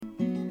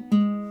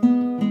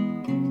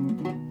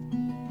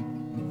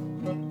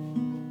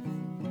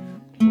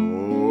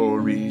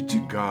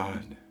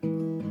God.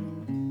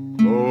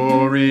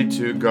 Glory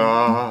to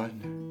God.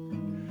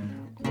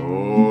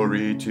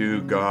 Glory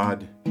to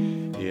God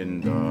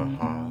in the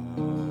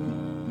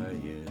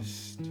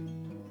highest.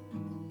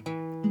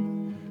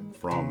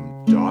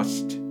 From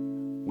dust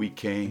we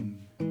came,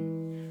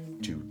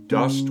 to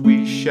dust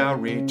we shall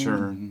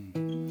return.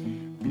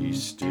 Be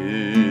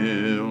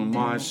still,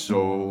 my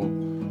soul,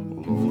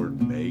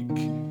 Lord, make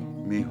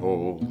me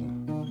whole.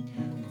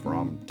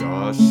 From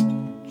dust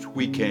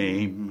we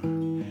came,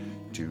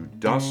 to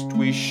dust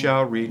we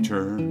shall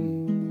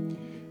return.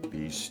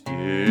 Be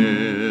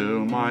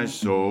still, my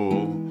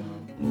soul,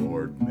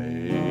 Lord,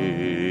 make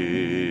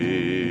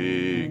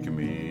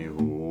me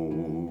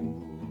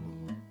whole.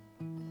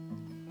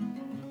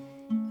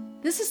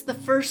 This is the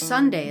first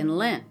Sunday in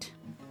Lent.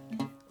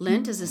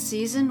 Lent is a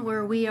season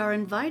where we are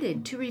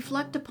invited to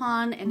reflect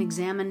upon and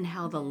examine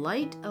how the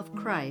light of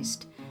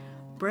Christ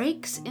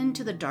breaks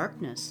into the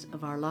darkness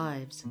of our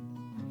lives.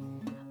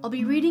 I'll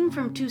be reading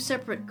from two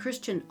separate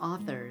Christian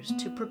authors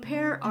to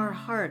prepare our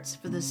hearts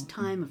for this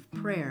time of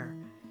prayer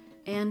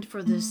and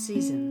for this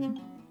season.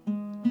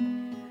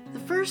 The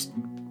first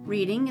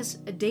reading is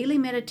a daily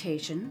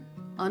meditation,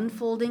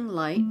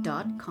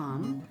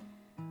 unfoldinglight.com,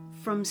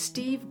 from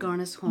Steve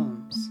Garnaas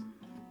Holmes.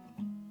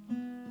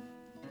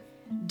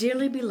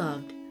 Dearly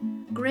beloved,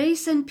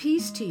 grace and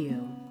peace to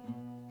you.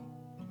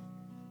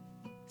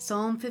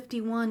 Psalm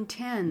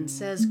 51:10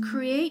 says,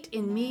 "Create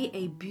in me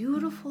a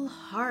beautiful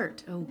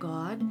heart, O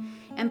God,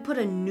 and put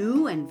a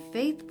new and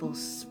faithful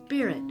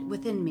spirit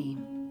within me."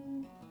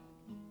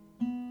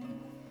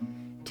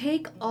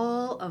 Take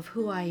all of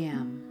who I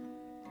am,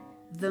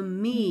 the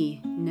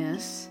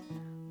me-ness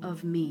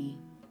of me,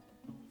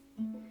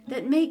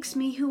 that makes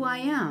me who I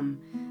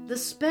am, the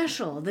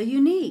special, the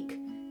unique,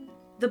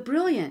 the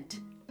brilliant,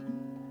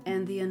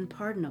 and the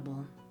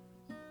unpardonable.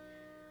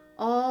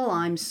 All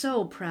I'm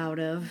so proud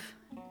of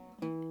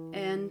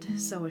and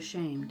so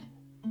ashamed.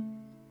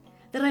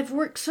 That I've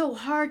worked so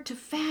hard to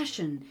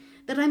fashion,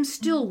 that I'm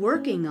still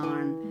working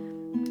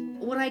on.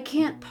 What I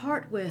can't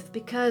part with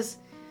because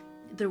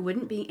there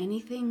wouldn't be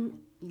anything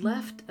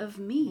left of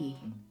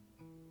me.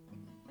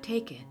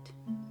 Take it.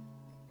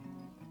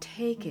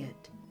 Take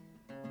it.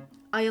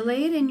 I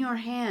lay it in your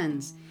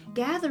hands.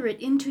 Gather it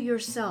into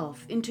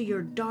yourself, into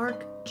your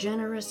dark,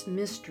 generous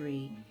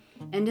mystery,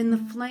 and in the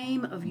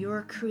flame of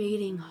your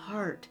creating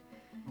heart,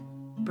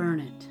 burn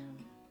it.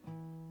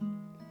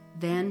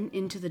 Then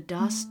into the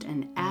dust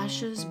and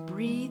ashes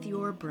breathe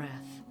your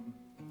breath,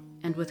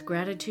 and with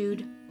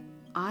gratitude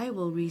I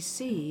will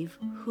receive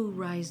who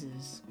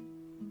rises.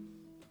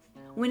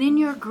 When in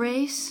your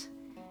grace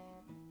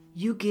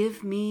you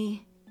give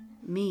me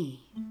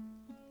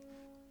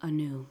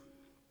anew.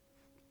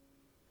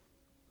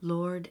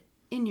 Lord,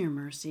 in your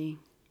mercy,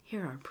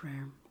 hear our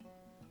prayer.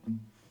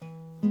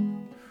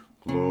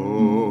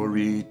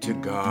 Glory to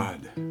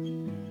God.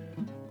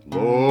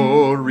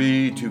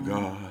 Glory to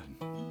God.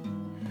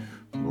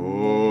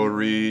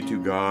 Glory to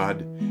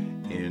God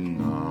in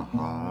the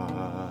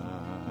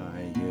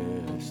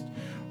highest.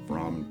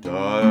 From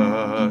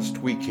dust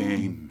we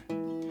came,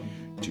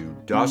 to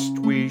dust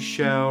we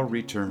shall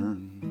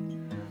return.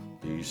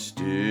 Be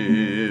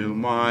still,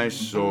 my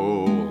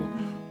soul,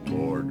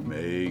 Lord,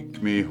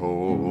 make me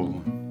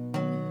whole.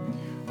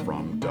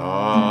 From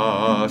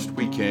dust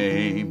we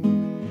came,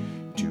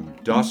 to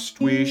dust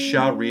we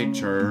shall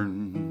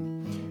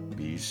return.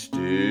 Be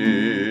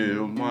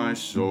still, my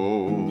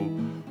soul,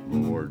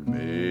 Lord,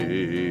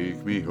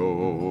 make me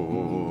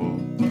whole.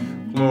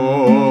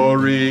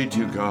 Glory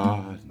to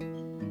God.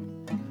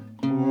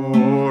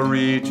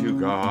 Glory to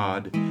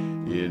God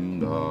in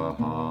the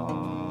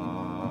highest.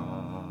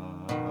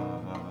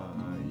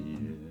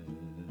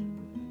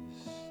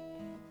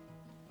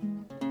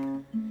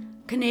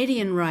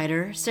 Canadian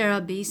writer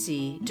Sarah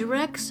Bessey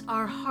directs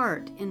our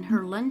heart in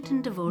her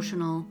Lenten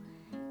devotional,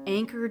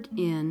 Anchored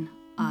in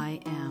I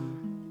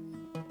Am.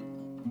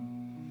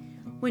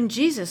 When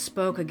Jesus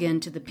spoke again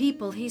to the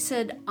people, he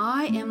said,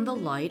 "I am the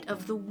light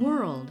of the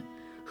world.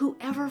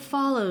 Whoever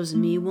follows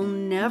me will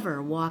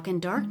never walk in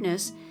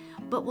darkness,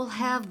 but will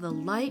have the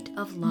light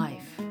of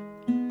life."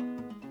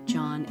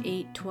 John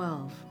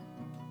 8:12.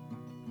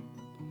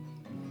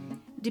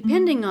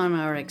 Depending on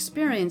our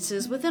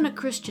experiences within a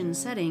Christian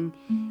setting,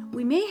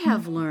 we may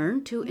have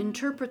learned to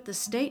interpret the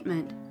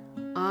statement,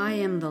 "I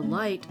am the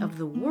light of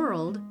the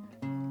world,"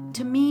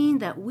 to mean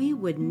that we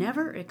would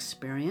never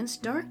experience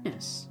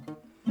darkness,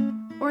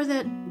 or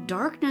that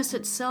darkness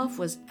itself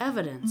was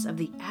evidence of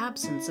the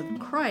absence of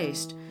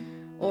Christ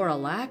or a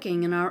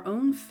lacking in our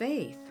own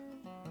faith.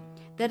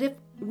 That if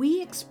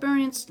we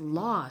experienced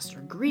loss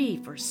or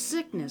grief or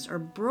sickness or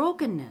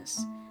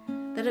brokenness,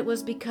 that it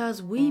was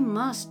because we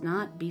must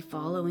not be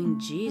following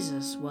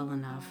Jesus well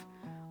enough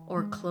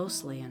or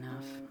closely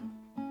enough.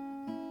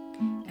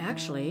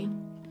 Actually,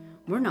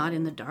 we're not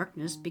in the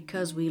darkness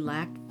because we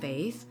lacked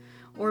faith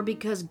or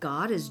because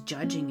God is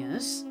judging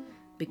us,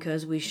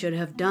 because we should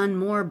have done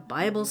more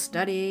Bible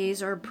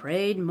studies or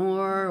prayed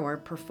more or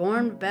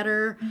performed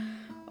better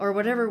or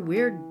whatever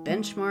weird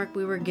benchmark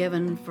we were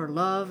given for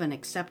love and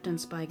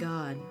acceptance by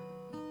God.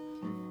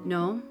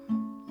 No,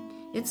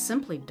 it's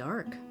simply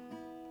dark.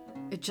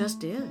 It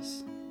just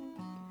is.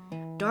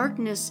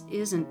 Darkness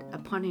isn't a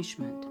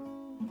punishment.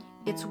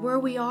 It's where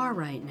we are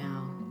right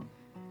now.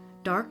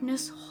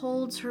 Darkness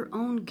holds her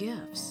own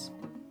gifts.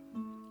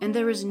 And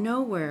there is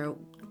nowhere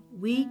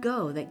we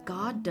go that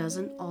God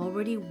doesn't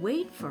already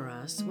wait for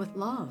us with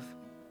love.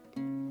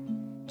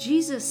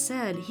 Jesus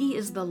said he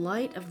is the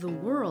light of the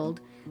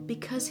world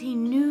because he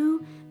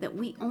knew that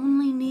we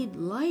only need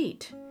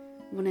light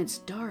when it's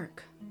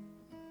dark.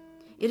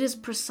 It is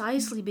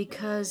precisely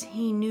because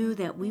he knew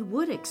that we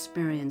would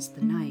experience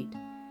the night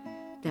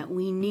that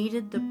we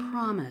needed the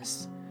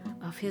promise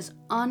of his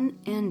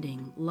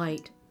unending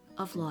light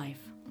of life.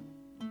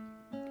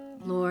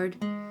 Lord,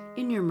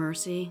 in your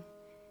mercy,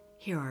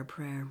 hear our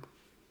prayer.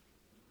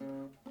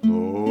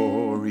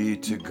 Glory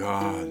to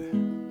God.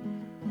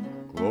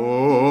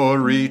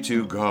 Glory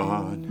to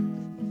God.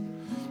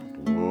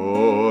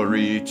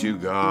 Glory to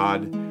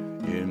God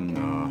in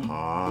the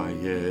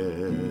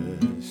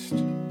highest.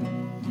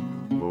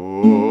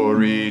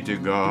 Glory to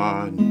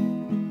God.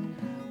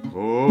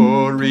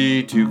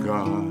 Glory to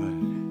God.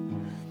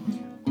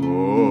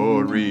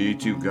 Glory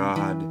to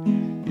God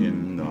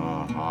in the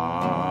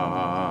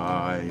highest.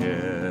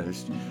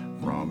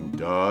 From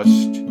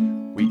dust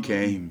we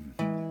came,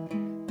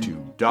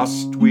 to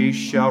dust we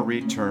shall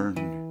return.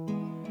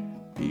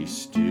 Be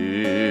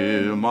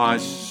still, my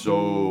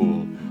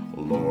soul,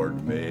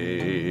 Lord,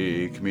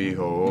 make me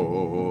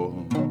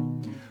whole.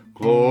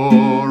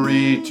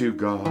 Glory to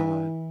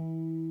God.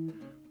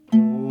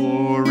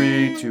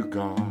 Glory to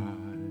God.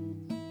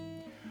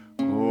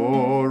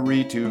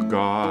 Glory to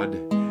God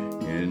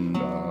in the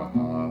highest.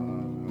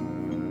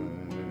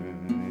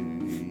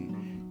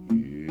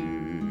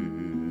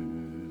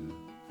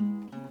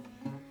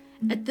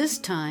 At this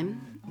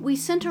time, we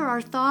center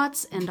our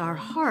thoughts and our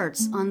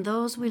hearts on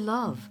those we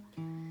love.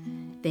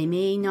 They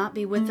may not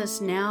be with us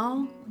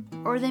now,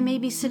 or they may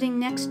be sitting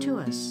next to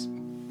us.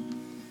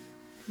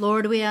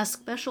 Lord, we ask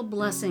special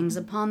blessings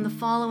upon the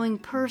following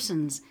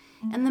persons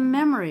and the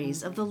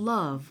memories of the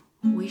love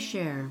we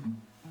share.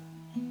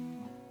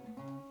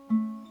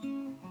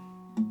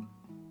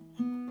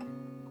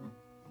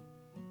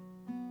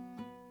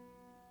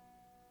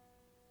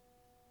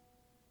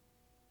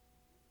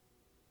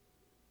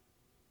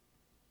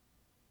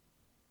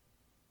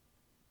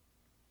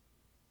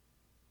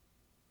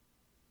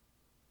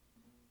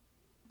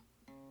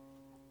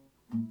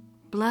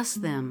 Bless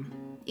them,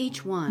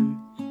 each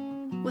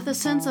one, with a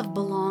sense of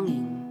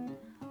belonging,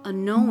 a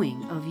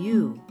knowing of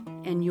you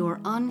and your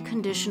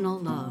unconditional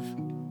love.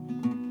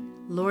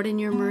 Lord, in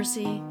your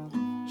mercy,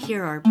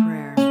 hear our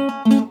prayer.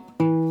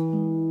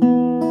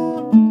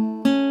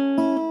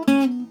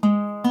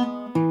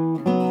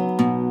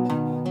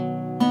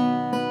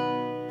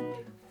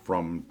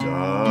 From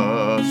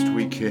dust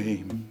we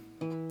came,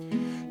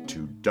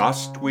 to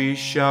dust we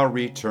shall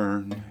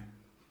return.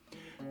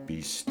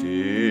 Be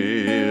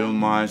still,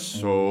 my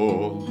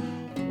soul,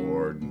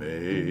 Lord,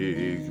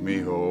 make me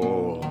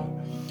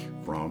whole.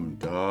 From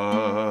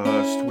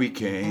dust we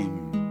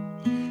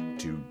came,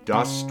 to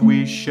dust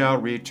we shall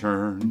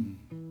return.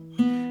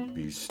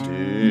 Be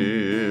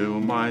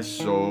still, my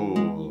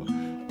soul,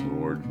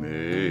 Lord,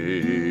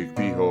 make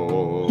me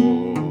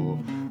whole.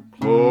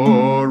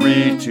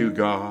 Glory to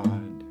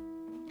God,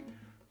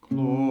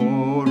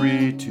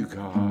 glory to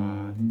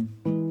God,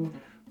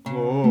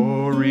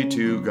 glory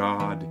to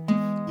God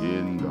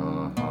in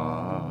the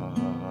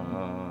highest.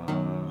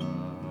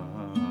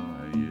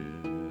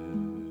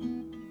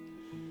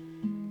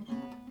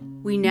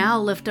 We now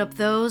lift up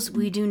those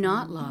we do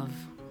not love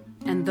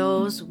and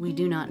those we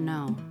do not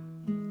know.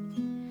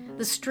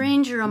 The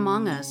stranger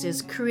among us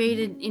is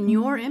created in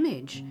your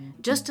image,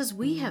 just as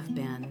we have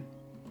been.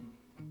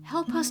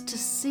 Help us to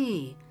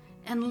see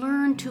and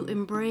learn to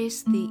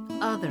embrace the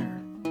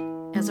other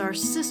as our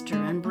sister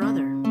and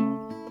brother.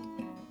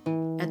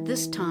 At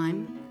this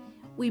time,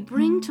 we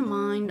bring to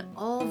mind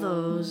all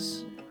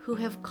those who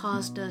have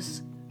caused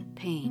us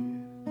pain.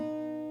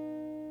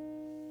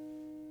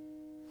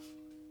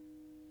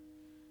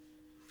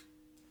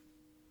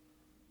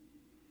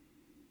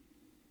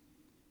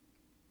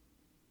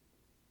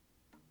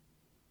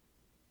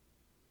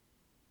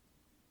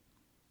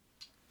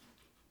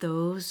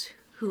 Those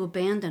who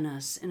abandon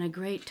us in a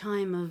great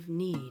time of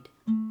need.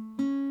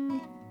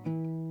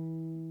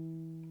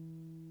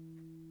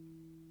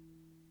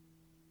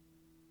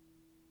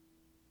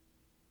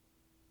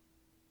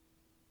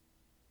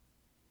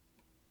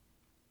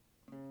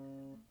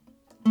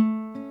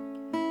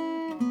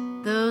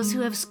 Those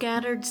who have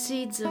scattered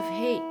seeds of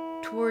hate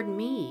toward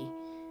me,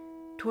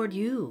 toward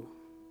you,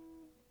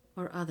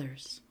 or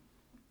others.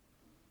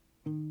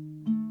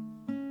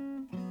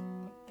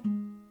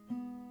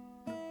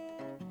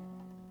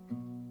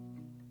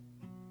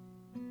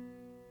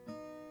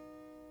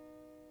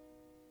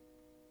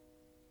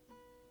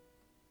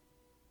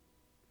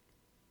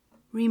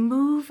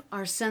 Remove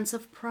our sense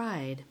of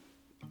pride,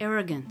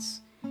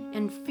 arrogance,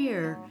 and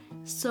fear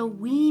so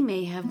we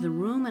may have the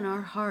room in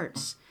our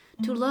hearts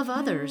to love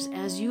others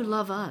as you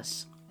love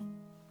us.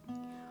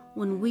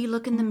 When we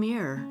look in the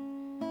mirror,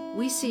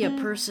 we see a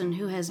person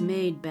who has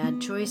made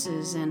bad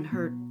choices and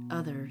hurt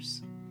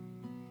others.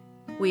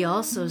 We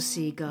also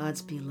see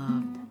God's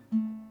beloved.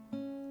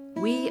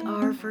 We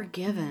are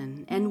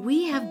forgiven, and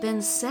we have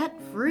been set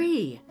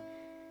free.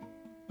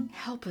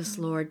 Help us,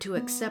 Lord, to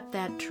accept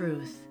that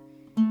truth,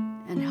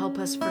 and help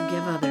us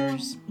forgive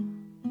others.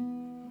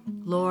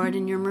 Lord,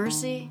 in your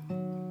mercy,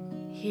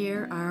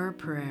 hear our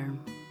prayer.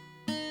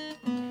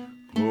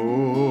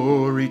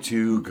 Glory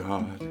to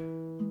God.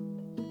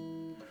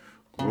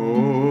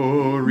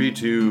 Glory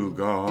to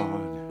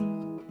God.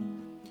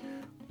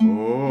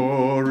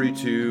 Glory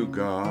to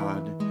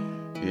God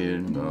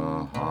in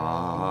the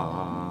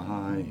highest.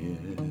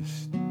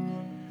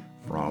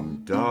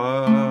 From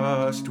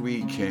dust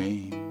we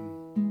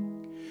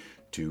came,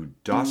 to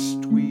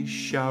dust we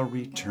shall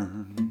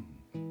return.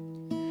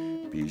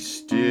 Be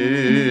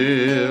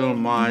still,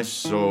 my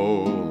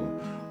soul,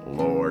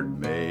 Lord,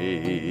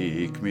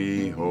 make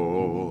me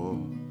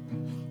whole.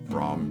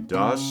 From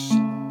dust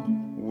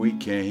we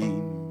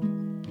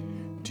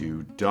came,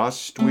 to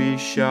dust we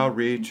shall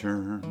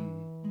return.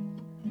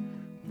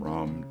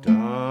 From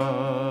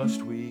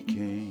dust we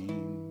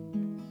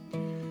came,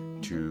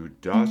 to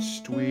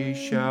dust we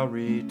shall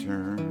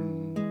return.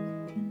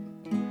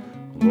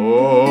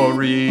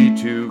 Glory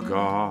to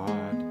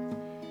God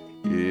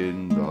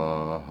in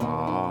the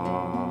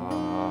highest.